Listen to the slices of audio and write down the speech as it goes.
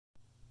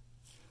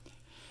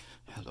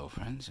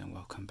friends, and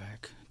welcome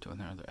back to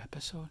another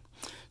episode.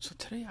 So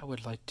today I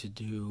would like to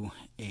do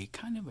a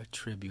kind of a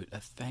tribute, a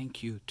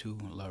thank you to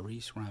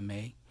Laurice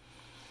Rahmé,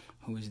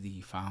 who is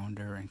the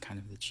founder and kind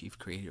of the chief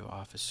creative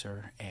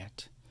officer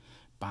at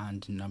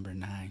Bond Number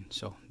 9.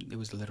 So it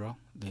was literal.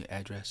 The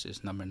address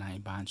is number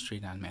 9 Bond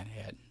Street on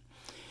Manhattan.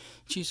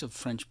 She's of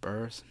French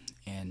birth,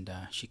 and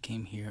she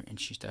came here and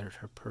she started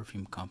her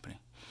perfume company.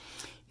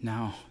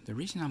 Now, the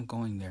reason I'm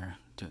going there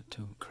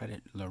to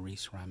credit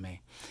Laurice Rahmé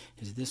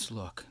is this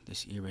look,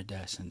 this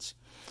iridescence.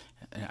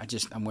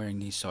 I'm wearing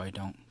these so I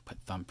don't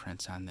put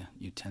thumbprints on the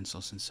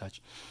utensils and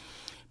such.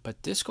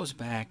 But this goes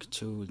back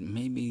to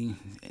maybe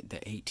the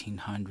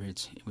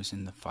 1800s. It was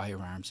in the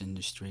firearms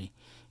industry,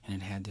 and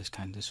it had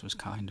this was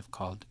kind of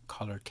called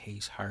color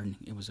case hardening.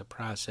 It was a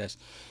process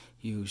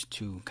used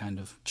to kind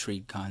of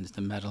treat guns,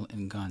 the metal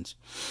in guns.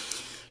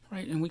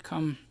 Right, and we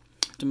come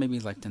to maybe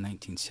like the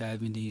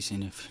 1970s,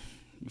 and if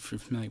you're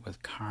familiar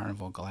with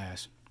carnival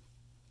glass,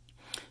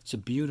 it's a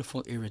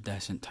beautiful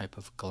iridescent type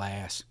of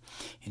glass.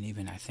 And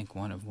even I think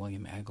one of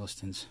William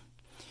Eggleston's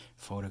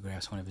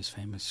photographs, one of his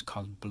famous,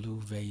 called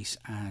Blue Vase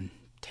on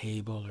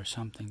Table or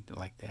something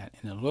like that.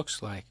 And it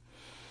looks like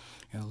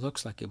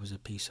it was a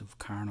piece of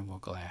carnival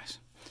glass.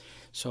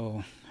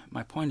 So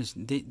my point is,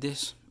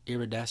 this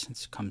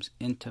iridescence comes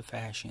into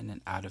fashion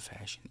and out of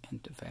fashion,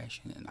 into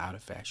fashion and out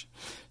of fashion.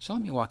 So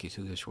let me walk you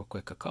through this real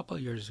quick. A couple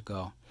of years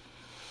ago,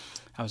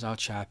 I was out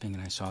shopping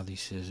and I saw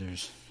these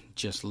scissors.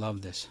 Just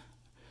love this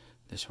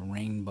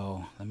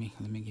rainbow. Let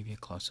me give you a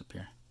close up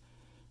here,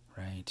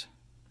 right?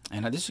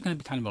 And this is going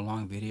to be kind of a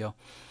long video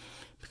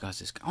because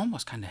this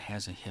almost kind of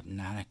has a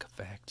hypnotic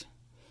effect.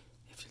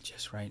 If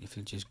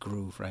you just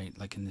groove, right,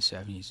 like in the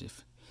 70s,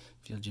 if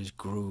you'll just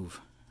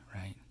groove,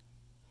 right,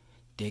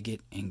 dig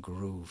it and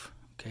groove.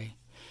 Okay,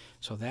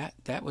 so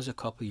that was a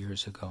couple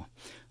years ago.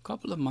 A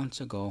couple of months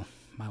ago,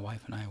 my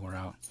wife and I were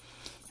out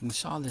and we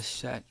saw this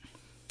set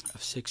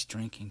of 6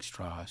 drinking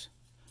straws.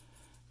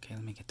 Okay,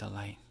 let me get the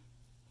light.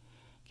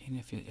 Okay,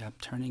 and I'm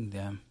turning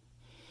them,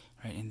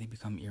 right, and they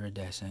become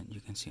iridescent. You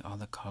can see all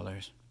the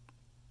colors.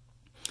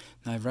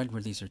 Now I've read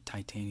where these are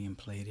titanium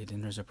plated,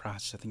 and there's a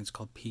process, I think it's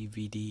called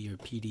PVD or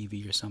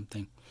PDV or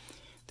something,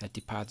 that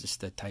deposits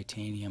the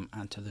titanium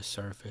onto the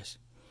surface.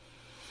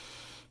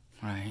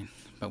 Right,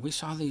 but we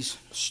saw these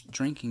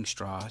drinking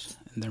straws,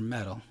 and they're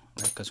metal,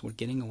 right, because we're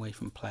getting away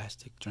from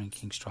plastic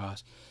drinking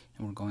straws,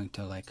 and we're going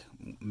to like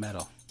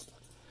metal.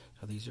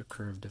 So these are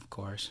curved, of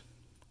course.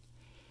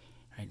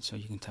 Right, so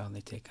you can tell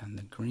they take on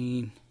the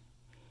green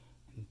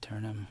and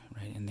turn them,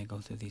 right, and they go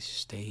through these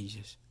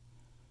stages.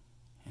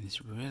 And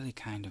it's really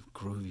kind of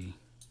groovy.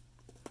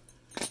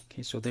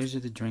 Okay, so these are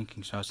the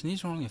drinking straws. And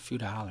these are only a few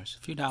dollars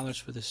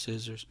for the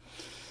scissors.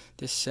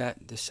 This set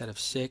of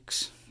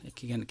 6, it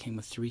came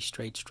with 3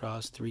 straight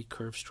straws, 3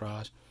 curved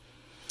straws.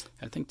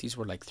 I think these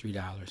were like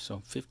 $3,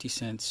 so 50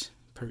 cents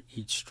per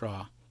each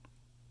straw.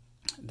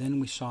 Then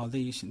we saw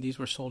these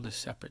were sold as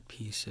separate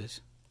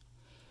pieces,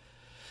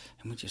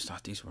 and we just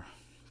thought these were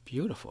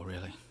beautiful,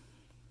 really.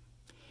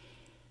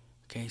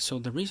 Okay, so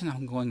the reason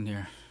I'm going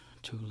there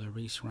to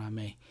Laurice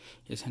Rahmé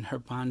is in her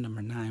Bond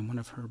Number 9, one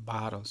of her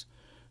bottles,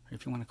 or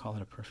if you want to call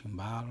it a perfume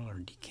bottle or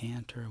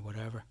decanter or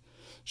whatever,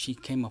 she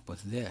came up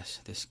with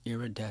this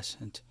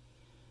iridescent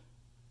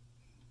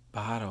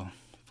bottle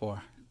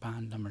for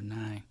Bond Number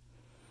 9.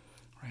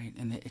 Right,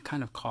 and it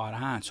kind of caught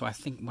on. So I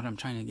think what I'm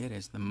trying to get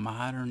is the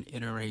modern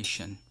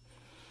iteration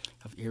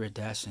of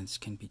iridescence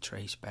can be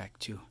traced back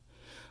to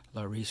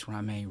Laurice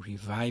Rahmé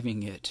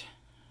reviving it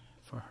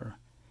for her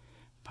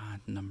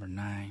Bond Number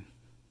 9.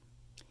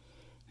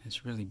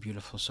 It's really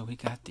beautiful. So we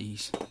got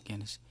these,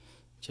 again, it's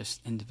just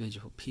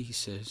individual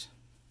pieces.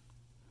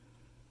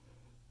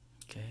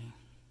 Okay.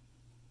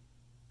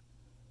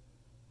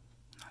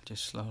 I'll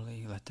just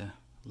slowly let the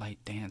light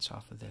dance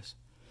off of this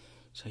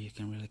so you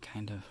can really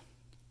kind of,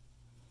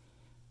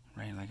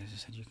 right, like I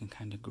said, you can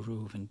kind of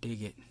groove and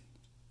dig it,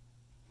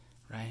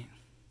 right?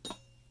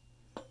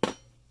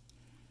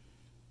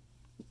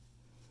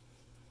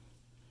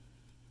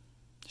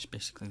 It's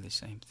basically the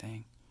same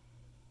thing.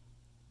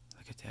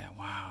 Look at that,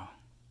 wow.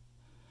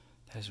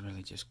 That is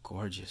really just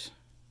gorgeous.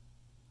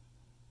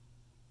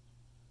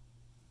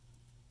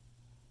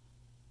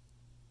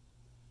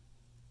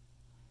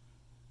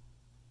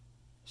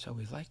 So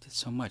we liked it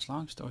so much.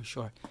 Long story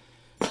short,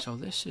 so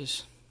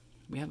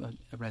we have a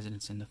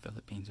residence in the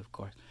Philippines, of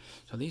course.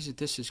 So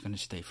this is going to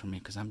stay for me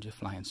because I'm just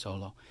flying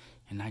solo,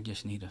 and I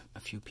just need a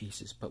few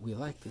pieces. But we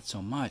liked it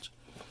so much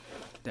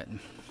that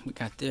we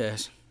got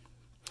this.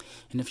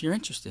 And if you're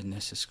interested in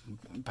this, it's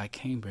by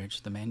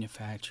Cambridge. The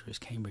manufacturer is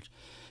Cambridge,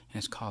 and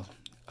it's called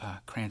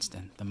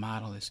Cranston. The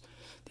model is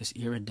this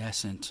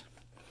iridescent.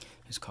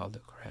 It's called the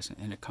Crescent,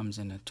 and it comes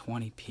in a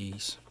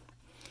 20-piece.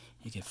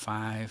 You get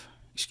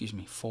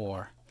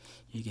 4.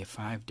 You get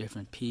 5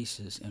 different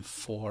pieces and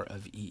 4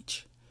 of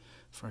each,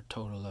 for a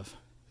total of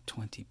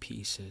 20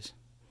 pieces.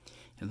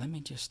 And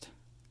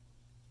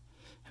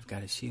I've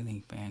got a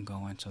ceiling fan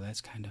going, so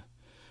that's kind of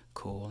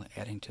cool,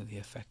 adding to the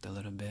effect a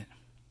little bit.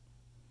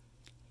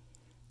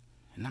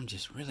 And I'm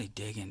just really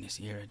digging this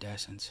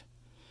iridescence.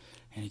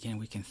 And again,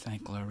 we can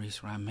thank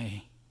Laurice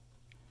Rahmé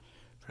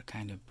for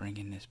kind of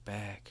bringing this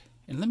back.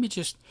 And let me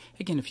just,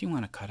 again, if you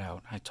want to cut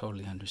out, I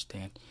totally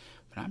understand.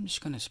 But I'm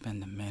just going to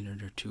spend a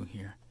minute or two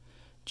here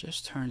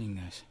just turning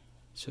this.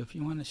 So if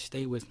you want to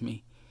stay with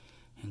me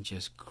and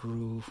just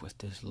groove with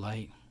this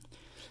light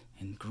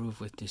and groove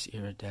with this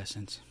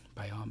iridescence,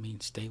 by all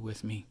means, stay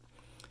with me.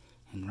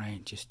 And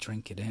right, just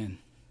drink it in.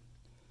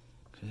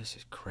 Because this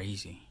is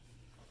crazy.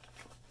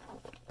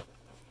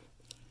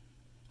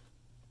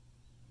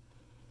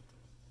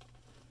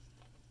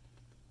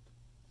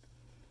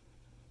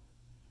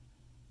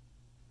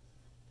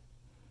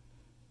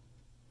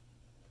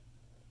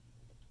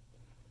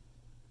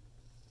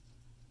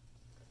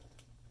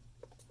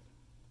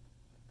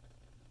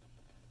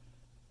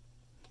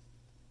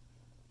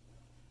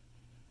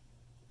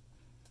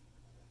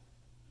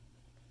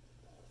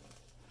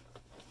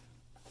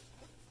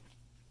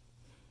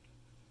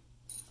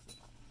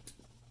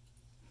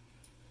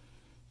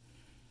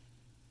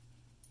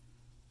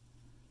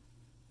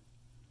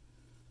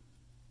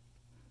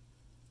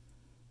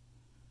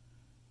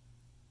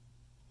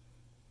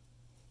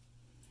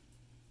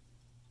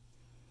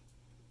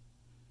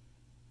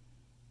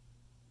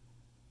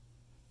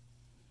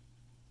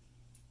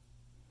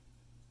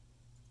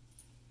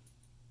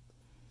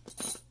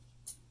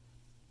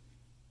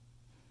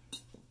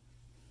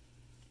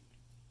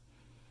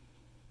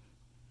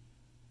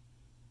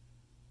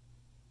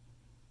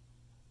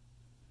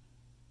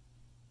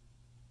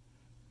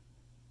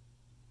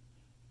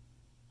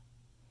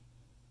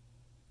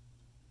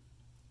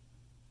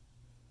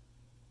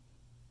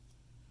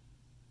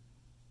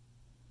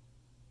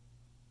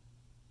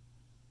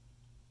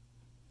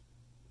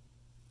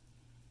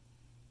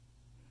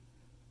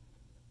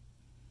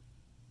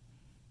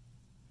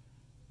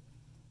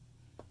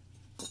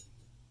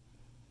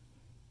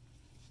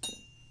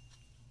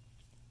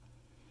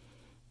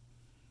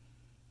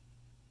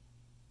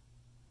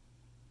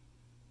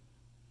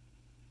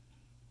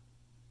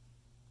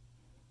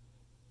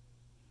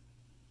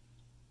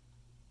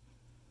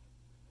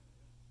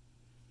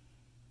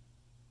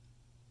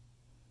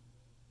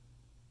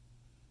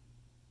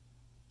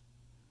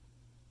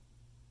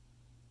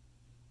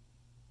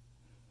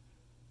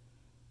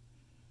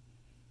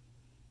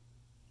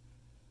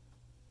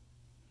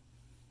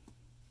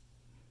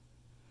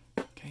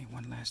 Okay,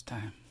 one last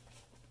time.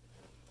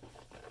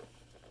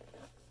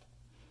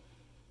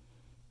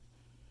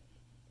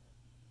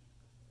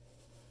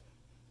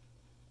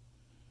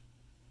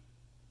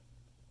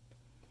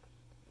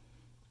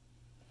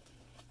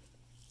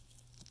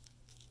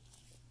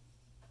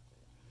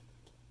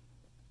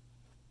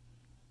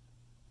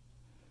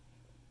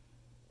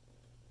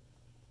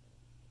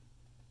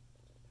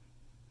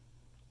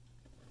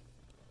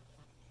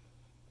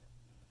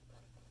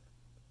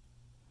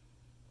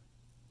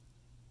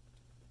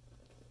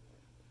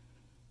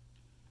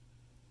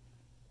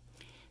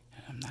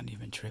 I'm not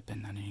even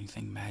tripping on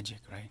anything magic,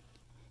 right?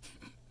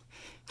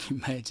 Can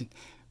you imagine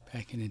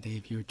back in the day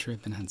if you were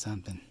tripping on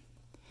something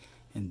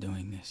and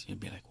doing this, you'd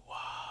be like,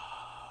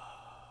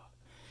 wow.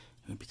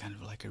 It would be kind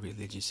of like a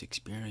religious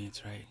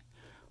experience, right?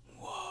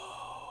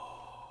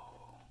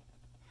 Whoa.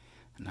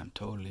 And I'm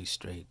totally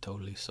straight,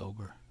 totally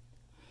sober.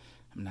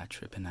 I'm not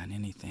tripping on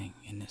anything.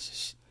 And this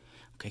is,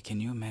 okay,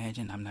 can you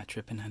imagine I'm not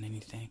tripping on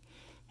anything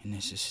and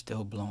this is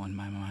still blowing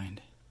my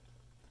mind?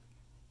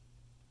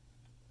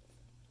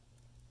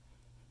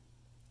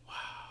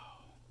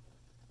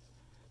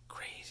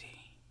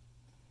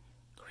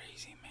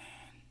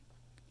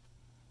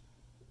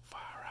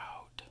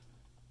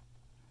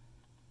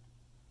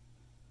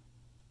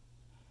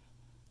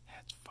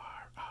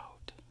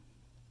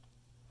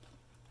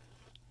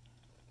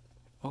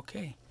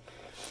 Okay,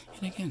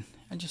 and again,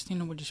 I just,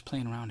 we're just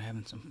playing around,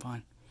 having some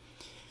fun.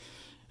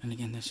 And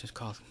again, this is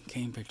called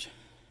Cambridge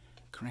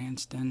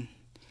Cranston.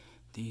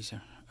 These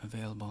are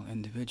available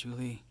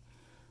individually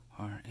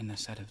or in a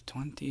set of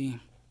 20.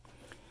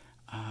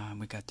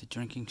 We got the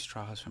drinking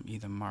straws from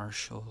either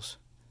Marshall's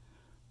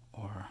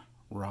or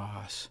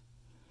Ross,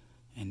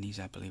 and these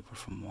I believe were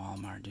from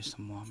Walmart, just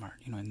some Walmart,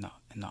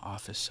 in the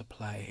office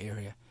supply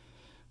area.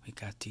 We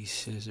got these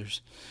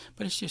scissors.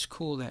 But it's just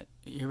cool that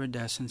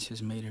Iridescence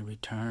has made a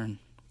return.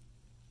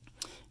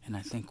 And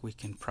I think we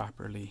can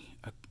properly,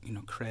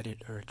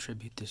 credit or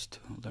attribute this to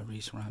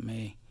Laurice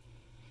Rahmé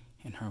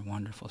and her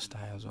wonderful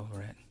styles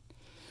over at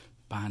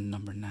Bond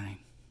number 9.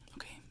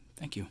 Okay,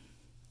 thank you.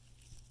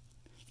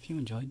 If you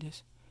enjoyed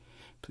this,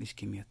 please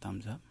give me a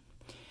thumbs up.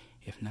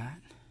 If not,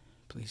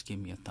 please give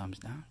me a thumbs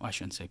down. Well, I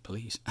shouldn't say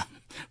please,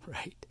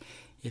 right?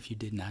 If you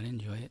did not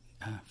enjoy it,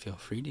 feel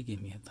free to give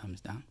me a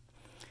thumbs down.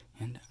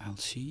 And I'll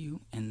see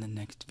you in the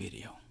next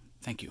video.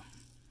 Thank you.